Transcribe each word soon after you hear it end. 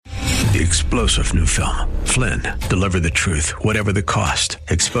The explosive new film, Flynn, deliver the truth, whatever the cost,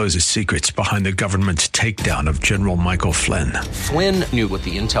 exposes secrets behind the government's takedown of General Michael Flynn. Flynn knew what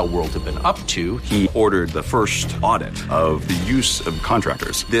the intel world had been up to. He ordered the first audit of the use of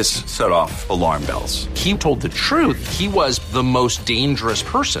contractors. This set off alarm bells. He told the truth. He was the most dangerous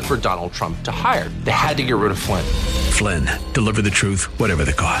person for Donald Trump to hire. They had to get rid of Flynn. Flynn, deliver the truth, whatever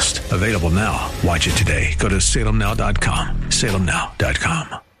the cost. Available now. Watch it today. Go to salemnow.com.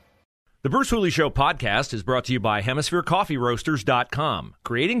 salemnow.com. The Bruce Hooley Show podcast is brought to you by HemisphereCoffeeRoasters.com.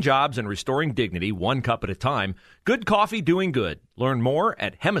 Creating jobs and restoring dignity one cup at a time. Good coffee doing good. Learn more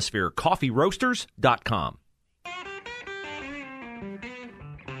at HemisphereCoffeeRoasters.com.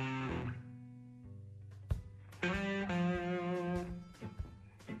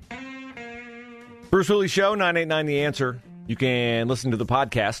 Bruce Hooley Show, 989 The Answer. You can listen to the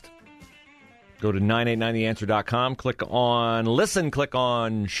podcast. Go to 989theanswer.com, click on listen, click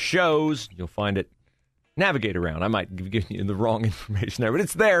on shows. You'll find it. Navigate around. I might give you the wrong information there, but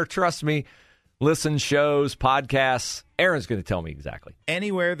it's there. Trust me. Listen, shows, podcasts. Aaron's going to tell me exactly.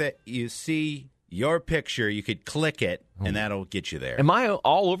 Anywhere that you see your picture, you could click it, and that'll get you there. Am I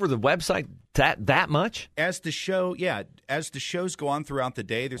all over the website that much? As the shows go on throughout the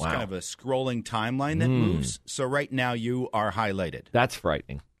day, there's kind of a scrolling timeline that moves. So right now you are highlighted. That's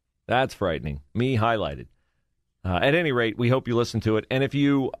frightening. That's frightening. Me highlighted. At any rate, we hope you listen to it. And if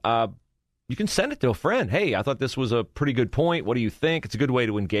you can send it to a friend. Hey, I thought this was a pretty good point. What do you think? It's a good way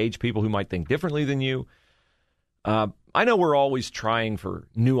to engage people who might think differently than you. I know we're always trying for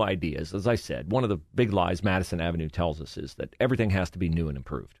new ideas. As I said, one of the big lies Madison Avenue tells us is that everything has to be new and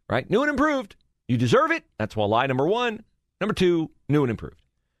improved, right? New and improved. You deserve it. That's why lie number one. Number two, new and improved.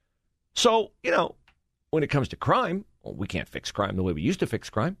 So, when it comes to crime, well, we can't fix crime the way we used to fix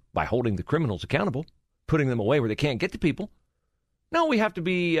crime, by holding the criminals accountable, putting them away where they can't get to people. No, we have to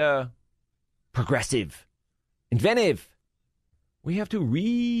be progressive, inventive. We have to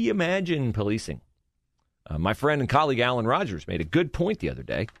reimagine policing. My friend and colleague Alan Rogers made a good point the other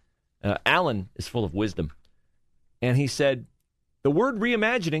day. Alan is full of wisdom. And he said the word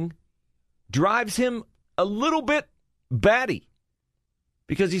reimagining drives him a little bit batty.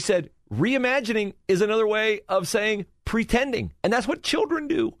 Because he said reimagining is another way of saying pretending. And that's what children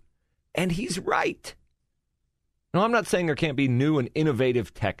do. And he's right. Now, I'm not saying there can't be new and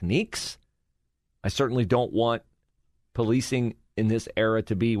innovative techniques. I certainly don't want policing in this era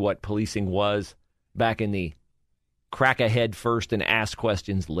to be what policing was back in the crack ahead first and ask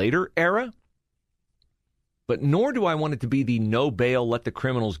questions later era. But nor do I want it to be the no bail, let the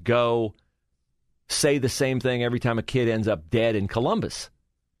criminals go, say the same thing every time a kid ends up dead in Columbus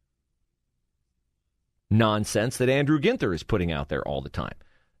nonsense that Andrew Ginther is putting out there all the time.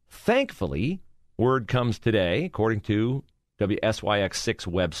 Thankfully, word comes today, according to WSYX6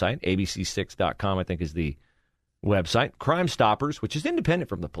 website, abc6.com, I think is the website. Crime Stoppers, which is independent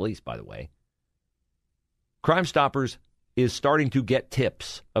from the police, by the way. Crime Stoppers is starting to get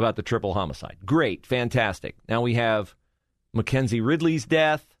tips about the triple homicide. Great, fantastic. Now we have Mackenzie Ridley's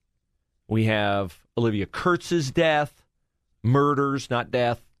death. We have Olivia Kurtz's death. Murders, not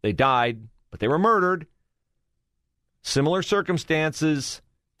death. They died, but they were murdered. Similar circumstances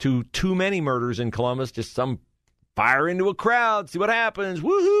to too many murders in Columbus. Just some fire into a crowd, see what happens.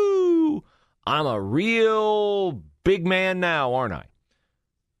 Woohoo! I'm a real big man now, aren't I?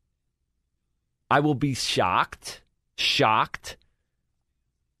 I will be shocked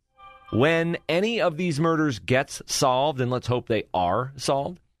when any of these murders gets solved, and let's hope they are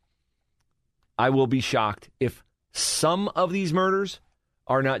solved. I will be shocked if some of these murders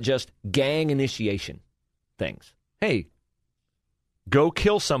are not just gang initiation things. Hey, go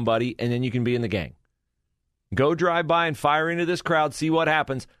kill somebody and then you can be in the gang. Go drive by and fire into this crowd, see what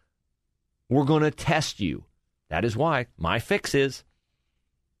happens. We're going to test you. That is why my fix is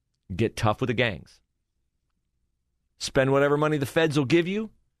get tough with the gangs. Spend whatever money the feds will give you.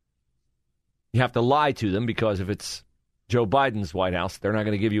 You have to lie to them because if it's Joe Biden's White House, they're not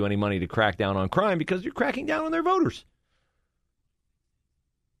going to give you any money to crack down on crime because you're cracking down on their voters.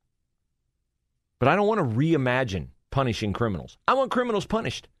 But I don't want to reimagine punishing criminals. I want criminals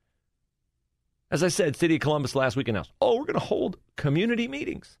punished. As I said, City of Columbus last week announced, we're going to hold community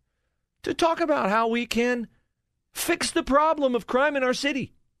meetings to talk about how we can fix the problem of crime in our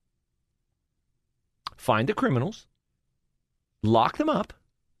city. Find the criminals, lock them up,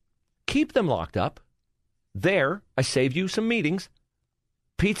 keep them locked up. There, I saved you some meetings.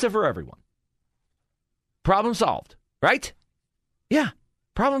 Pizza for everyone. Problem solved, right? Yeah,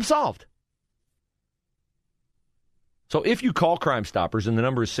 problem solved. So if you call Crime Stoppers, and the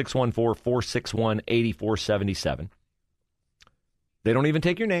number is 614-461-8477, they don't even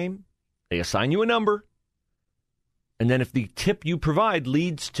take your name. They assign you a number, and then if the tip you provide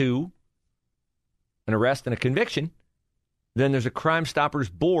leads to an arrest and a conviction, then there's a Crime Stoppers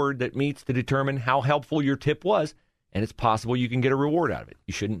board that meets to determine how helpful your tip was, and it's possible you can get a reward out of it.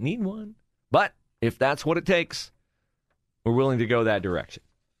 You shouldn't need one, but if that's what it takes, we're willing to go that direction.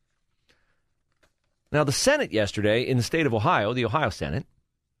 Now, the Senate yesterday in the state of Ohio, the Ohio Senate,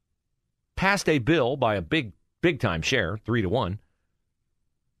 passed a bill by a big-time share, 3-1.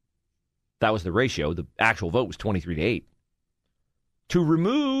 That was the ratio. The actual vote was 23-8. To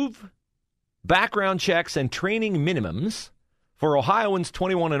remove background checks and training minimums for Ohioans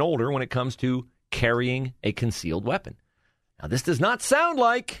 21 and older when it comes to carrying a concealed weapon. Now, this does not sound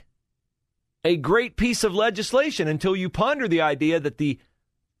like a great piece of legislation until you ponder the idea that the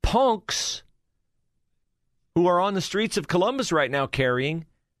punks who are on the streets of Columbus right now carrying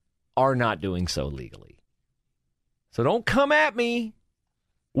are not doing so legally. So don't come at me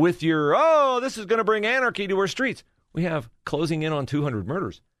with your, this is going to bring anarchy to our streets. We have closing in on 200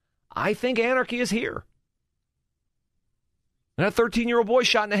 murders. I think anarchy is here. And that 13-year-old boy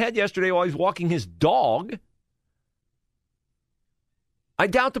shot in the head yesterday while he was walking his dog. I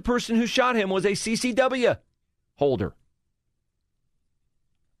doubt the person who shot him was a CCW holder.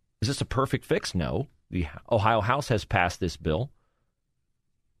 Is this a perfect fix? No. The Ohio House has passed this bill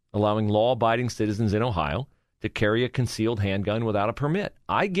allowing law-abiding citizens in Ohio to carry a concealed handgun without a permit.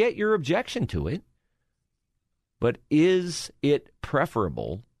 I get your objection to it, but is it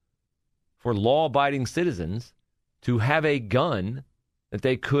preferable for law-abiding citizens to have a gun that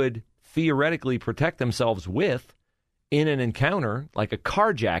they could theoretically protect themselves with in an encounter like a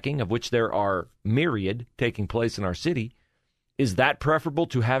carjacking, of which there are myriad taking place in our city? Is that preferable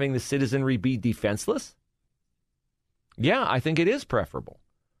to having the citizenry be defenseless? Yeah, I think it is preferable.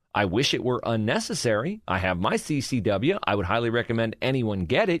 I wish it were unnecessary. I have my CCW. I would highly recommend anyone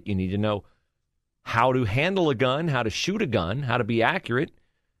get it. You need to know how to handle a gun, how to shoot a gun, how to be accurate.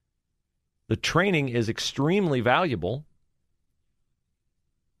 The training is extremely valuable.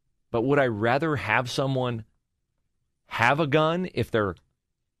 But would I rather have someone have a gun if they're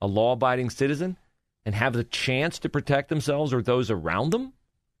a law-abiding citizen and have the chance to protect themselves or those around them?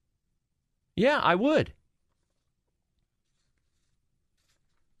 Yeah, I would.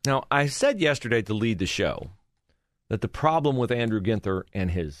 Now, I said yesterday to lead the show that the problem with Andrew Ginther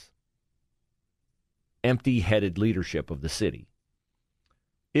and his empty-headed leadership of the city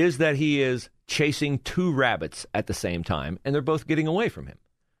is that he is chasing two rabbits at the same time, and they're both getting away from him.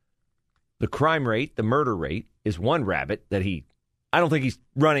 The crime rate, the murder rate, is one rabbit that I don't think he's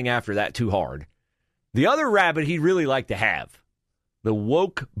running after that too hard. The other rabbit he'd really like to have, the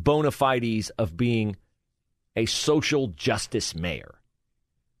woke bona fides of being a social justice mayor.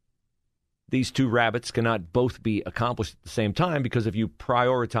 These two rabbits cannot both be accomplished at the same time, because if you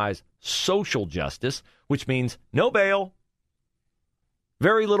prioritize social justice, which means no bail,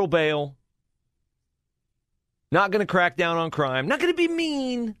 very little bail, not going to crack down on crime, not going to be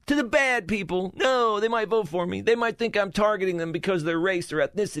mean to the bad people. No, they might vote for me. They might think I'm targeting them because of their race or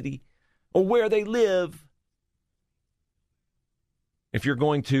ethnicity or where they live. If you're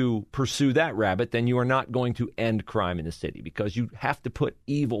going to pursue that rabbit, then you are not going to end crime in the city, because you have to put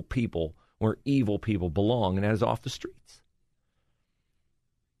evil people where evil people belong, and that is off the streets.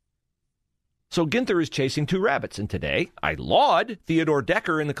 So Ginther is chasing two rabbits, and today I laud Theodore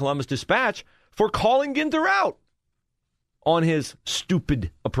Decker in the Columbus Dispatch for calling Ginther out on his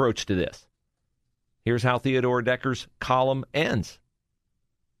stupid approach to this. Here's how Theodore Decker's column ends.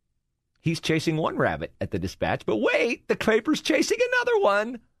 He's chasing one rabbit at the Dispatch, but wait, the paper's chasing another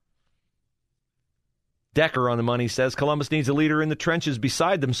one. Decker on the money says Columbus needs a leader in the trenches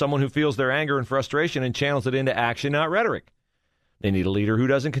beside them, someone who feels their anger and frustration and channels it into action, not rhetoric. They need a leader who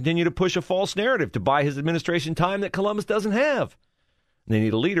doesn't continue to push a false narrative to buy his administration time that Columbus doesn't have. They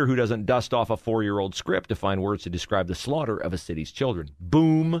need a leader who doesn't dust off a 4-year-old script to find words to describe the slaughter of a city's children.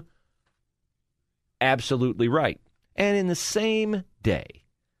 Boom. Absolutely right. And in the same day,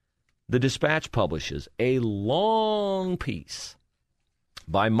 the Dispatch publishes a long piece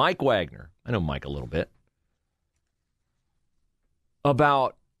by Mike Wagner. I know Mike a little bit.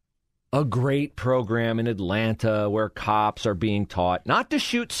 About a great program in Atlanta where cops are being taught not to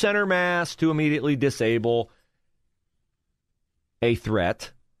shoot center mass to immediately disable a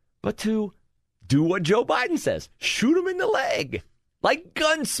threat, but to do what Joe Biden says. Shoot him in the leg. Like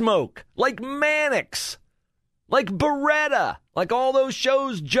Gunsmoke. Like Mannix. Like Beretta. Like all those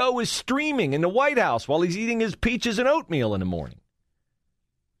shows Joe is streaming in the White House while he's eating his peaches and oatmeal in the morning.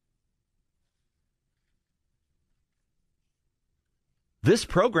 This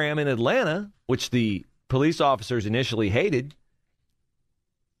program in Atlanta, which the police officers initially hated,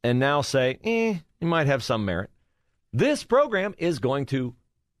 and now say, it might have some merit. This program is going to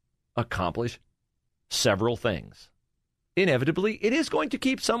accomplish several things. Inevitably, it is going to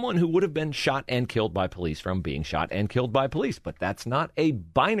keep someone who would have been shot and killed by police from being shot and killed by police. But that's not a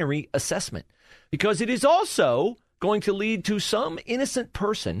binary assessment, because it is also going to lead to some innocent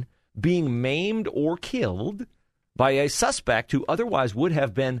person being maimed or killed by a suspect who otherwise would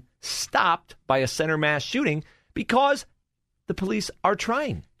have been stopped by a center mass shooting because the police are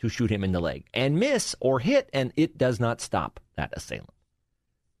trying to shoot him in the leg and miss or hit, and it does not stop that assailant.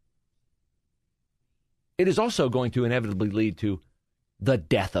 It is also going to inevitably lead to the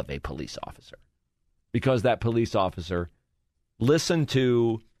death of a police officer, because that police officer listened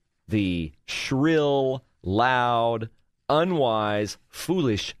to the shrill, loud, unwise,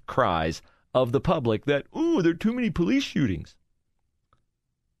 foolish cries of the public that, there are too many police shootings.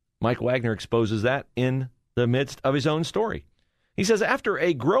 Mike Wagner exposes that in the midst of his own story. He says, after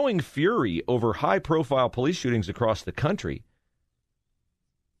a growing fury over high-profile police shootings across the country,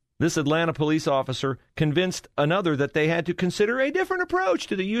 this Atlanta police officer convinced another that they had to consider a different approach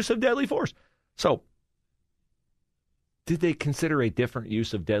to the use of deadly force. So, did they consider a different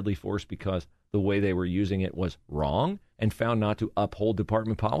use of deadly force because the way they were using it was wrong and found not to uphold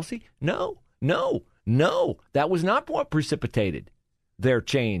department policy? No. That was not what precipitated their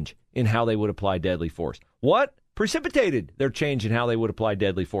change in how they would apply deadly force. What precipitated their change in how they would apply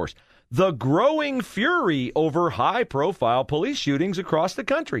deadly force? The growing fury over high-profile police shootings across the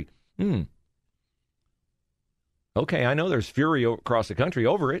country. Okay, I know there's fury across the country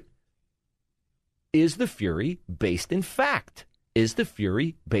over it. Is the fury based in fact? Is the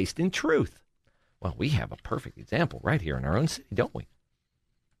fury based in truth? Well, we have a perfect example right here in our own city, don't we?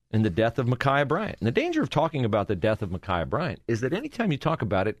 In the death of Ma'Khia Bryant. And the danger of talking about the death of Ma'Khia Bryant is that anytime you talk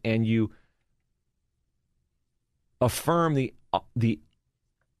about it and you affirm the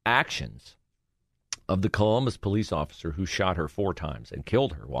actions of the Columbus police officer who shot her 4 times and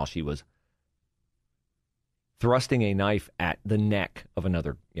killed her while she was thrusting a knife at the neck of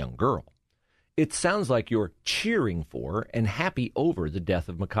another young girl, it sounds like you're cheering for and happy over the death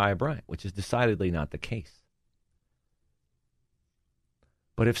of Ma'Khia Bryant, which is decidedly not the case.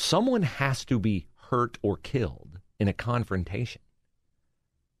 But if someone has to be hurt or killed in a confrontation,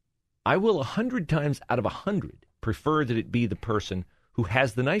 I will 100 times out of 100 prefer that it be the person who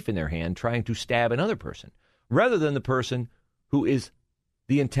has the knife in their hand trying to stab another person, rather than the person who is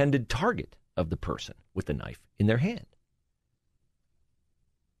the intended target of the person with the knife in their hand.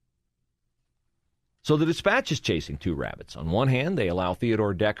 So the Dispatch is chasing 2 rabbits. On one hand, they allow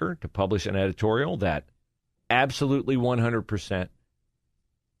Theodore Decker to publish an editorial that absolutely 100%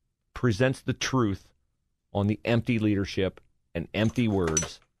 presents the truth on the empty leadership and empty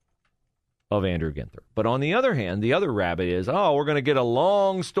words of Andrew Ginther. But on the other hand, the other rabbit is, we're going to get a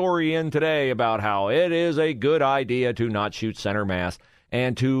long story in today about how it is a good idea to not shoot center mass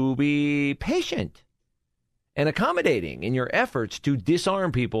and to be patient and accommodating in your efforts to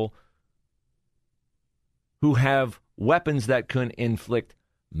disarm people who have weapons that can inflict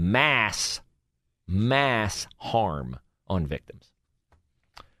mass harm on victims.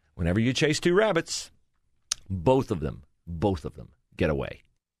 Whenever you chase 2 rabbits, both of them get away.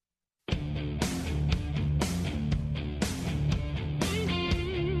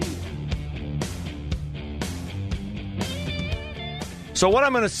 So what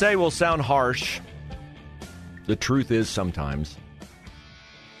I'm going to say will sound harsh. The truth is sometimes.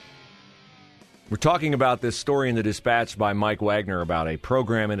 We're talking about this story in the Dispatch by Mike Wagner about a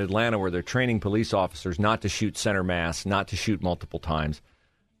program in Atlanta where they're training police officers not to shoot center mass, not to shoot multiple times.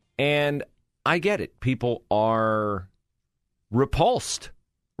 And I get it. People are repulsed.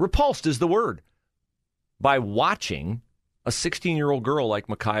 Repulsed is the word. By watching a 16-year-old girl like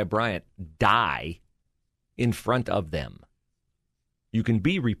Ma'Khia Bryant die in front of them. You can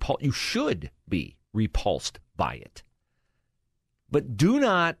be repulsed. You should be repulsed by it. But do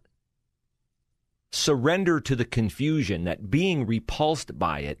not surrender to the confusion that being repulsed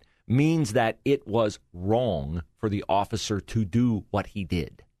by it means that it was wrong for the officer to do what he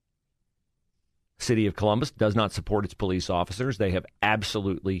did. City of Columbus does not support its police officers. They have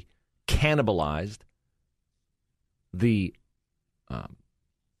absolutely cannibalized the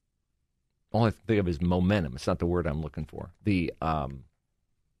all I think of is momentum. It's not the word I'm looking for. The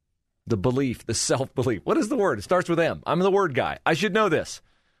belief, the self-belief. What is the word? It starts with M. I'm the word guy. I should know this.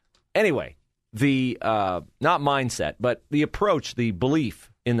 Anyway, the not mindset, but the approach, the belief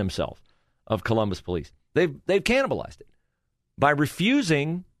in themselves of Columbus police. They've cannibalized it by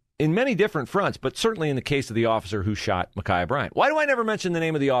refusing in many different fronts, but certainly in the case of the officer who shot Ma'Khia Bryant. Why do I never mention the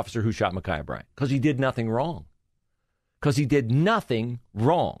name of the officer who shot Ma'Khia Bryant? Because he did nothing wrong. because he did nothing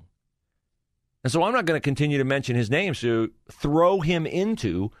wrong. And so I'm not going to continue to mention his name to throw him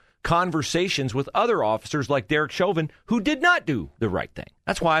into conversations with other officers like Derek Chauvin who did not do the right thing.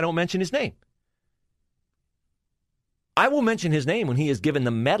 That's why I don't mention his name. I will mention his name when he is given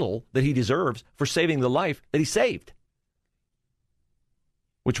the medal that he deserves for saving the life that he saved,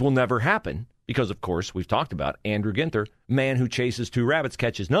 which will never happen because, of course, we've talked about Andrew Ginther, man who chases two rabbits,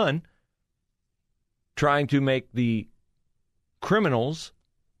 catches none, trying to make the criminals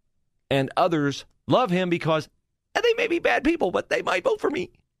and others love him because they may be bad people, but they might vote for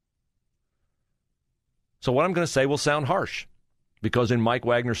me. So what I'm going to say will sound harsh, because in Mike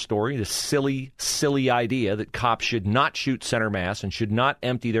Wagner's story, the silly, silly idea that cops should not shoot center mass and should not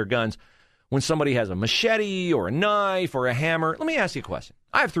empty their guns when somebody has a machete or a knife or a hammer. Let me ask you a question.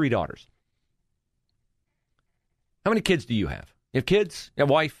 I have 3 daughters. How many kids do you have? You have kids? You have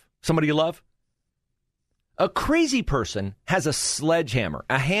a wife? Somebody you love? A crazy person has a sledgehammer,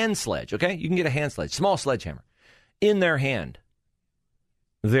 a hand sledge, okay? You can get a hand sledge, small sledgehammer, in their hand.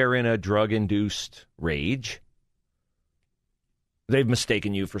 They're in a drug-induced rage. They've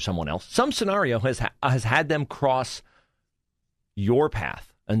mistaken you for someone else. Some scenario has had them cross your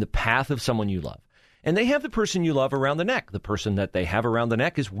path and the path of someone you love. And they have the person you love around the neck. The person that they have around the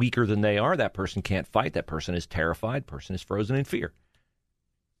neck is weaker than they are. That person can't fight. That person is terrified. Person is frozen in fear.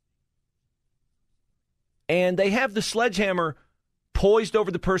 And they have the sledgehammer poised over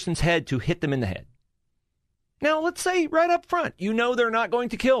the person's head to hit them in the head. Now, let's say right up front, you know they're not going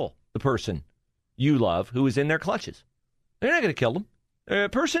to kill the person you love who is in their clutches. They're not going to kill them. A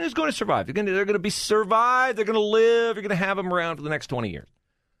person is going to survive. They're going to be survived. They're going to live. You're going to have them around for the next 20 years.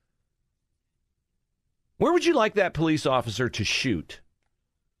 Where would you like that police officer to shoot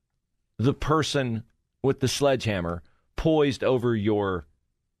the person with the sledgehammer poised over your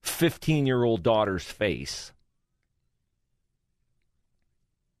 15-year-old daughter's face?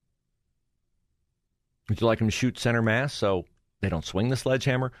 Would you like him to shoot center mass so they don't swing the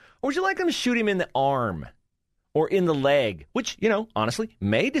sledgehammer? Or would you like him to shoot him in the arm or in the leg, which, honestly,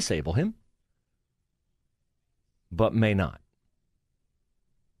 may disable him, but may not?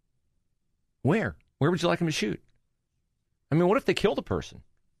 Where? Where would you like him to shoot? I mean, what if they kill the person?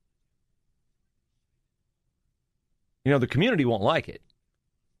 The community won't like it.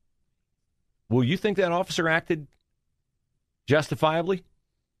 Will you think that officer acted justifiably?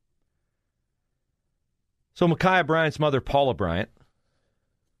 So Micaiah Bryant's mother, Paula Bryant,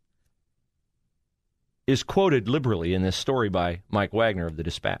 is quoted liberally in this story by Mike Wagner of the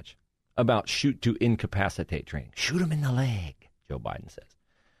Dispatch about shoot to incapacitate training. Shoot him in the leg, Joe Biden says.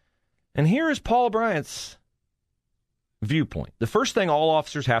 And here is Paula Bryant's viewpoint. The first thing all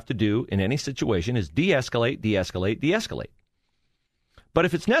officers have to do in any situation is de-escalate, de-escalate, de-escalate. But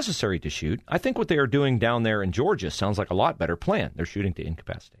if it's necessary to shoot, I think what they are doing down there in Georgia sounds like a lot better plan. They're shooting to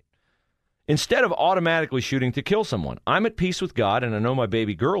incapacitate. Instead of automatically shooting to kill someone, I'm at peace with God, and I know my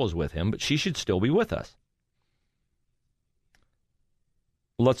baby girl is with him, but she should still be with us.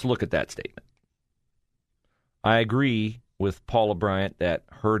 Let's look at that statement. I agree with Paula Bryant that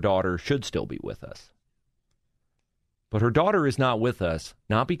her daughter should still be with us. But her daughter is not with us,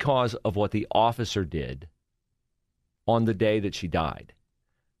 not because of what the officer did on the day that she died.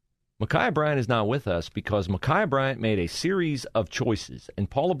 Micaiah Bryant is not with us because Micaiah Bryant made a series of choices,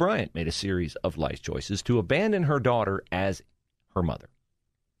 and Paula Bryant made a series of life choices to abandon her daughter as her mother.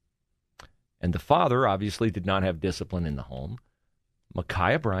 And the father obviously did not have discipline in the home.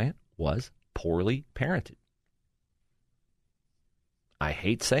 Micaiah Bryant was poorly parented. I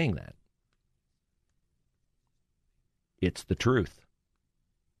hate saying that. It's the truth.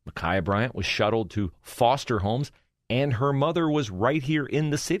 Micaiah Bryant was shuttled to foster homes, and her mother was right here in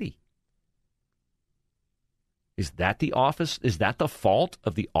the city. Is that the office? Is that the fault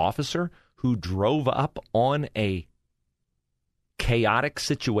of the officer who drove up on a chaotic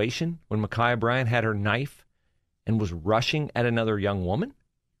situation when Micaiah Bryant had her knife and was rushing at another young woman?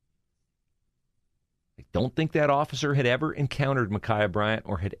 I don't think that officer had ever encountered Micaiah Bryant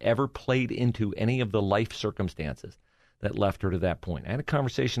or had ever played into any of the life circumstances that left her to that point. I had a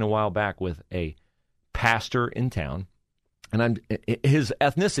conversation a while back with a pastor in town, and his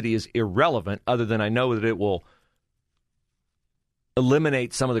ethnicity is irrelevant other than I know that it will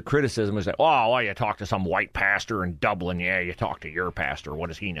eliminate some of the criticism and say, oh, well, you talk to some white pastor in Dublin. Yeah, you talk to your pastor. What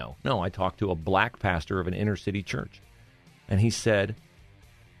does he know? No, I talked to a black pastor of an inner city church. And he said,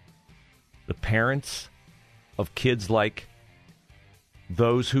 the parents of kids like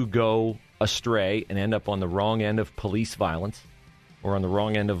those who go astray and end up on the wrong end of police violence or on the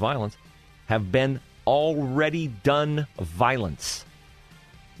wrong end of violence have been already done violence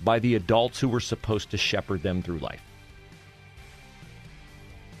by the adults who were supposed to shepherd them through life.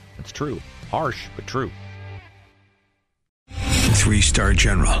 It's true. Harsh, but true. 3-star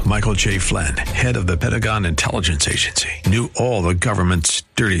General Michael J. Flynn, head of the Pentagon Intelligence Agency, knew all the government's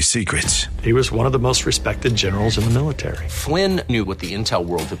dirty secrets. He was one of the most respected generals in the military. Flynn knew what the intel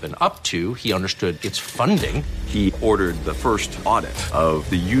world had been up to. He understood its funding. He ordered the first audit of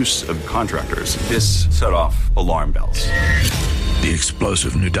the use of contractors. This set off alarm bells. The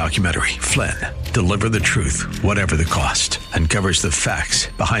explosive new documentary, Flynn, Deliver the Truth, Whatever the Cost, uncovers the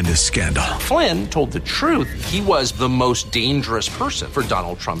facts behind this scandal. Flynn told the truth. He was the most dangerous person for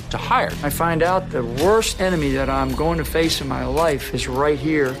Donald Trump to hire. I find out the worst enemy that I'm going to face in my life is right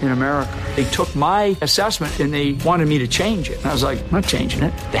here in America. They took my assessment and they wanted me to change it. And I was like, I'm not changing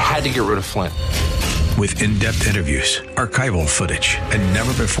it. They had to get rid of Flynn. With in-depth interviews, archival footage, and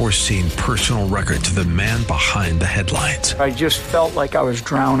never-before-seen personal records of the man behind the headlines. I just felt like I was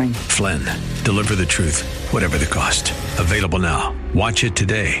drowning. Flynn, Deliver the Truth, Whatever the Cost. Available now. Watch it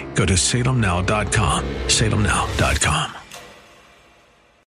today. Go to salemnow.com. salemnow.com.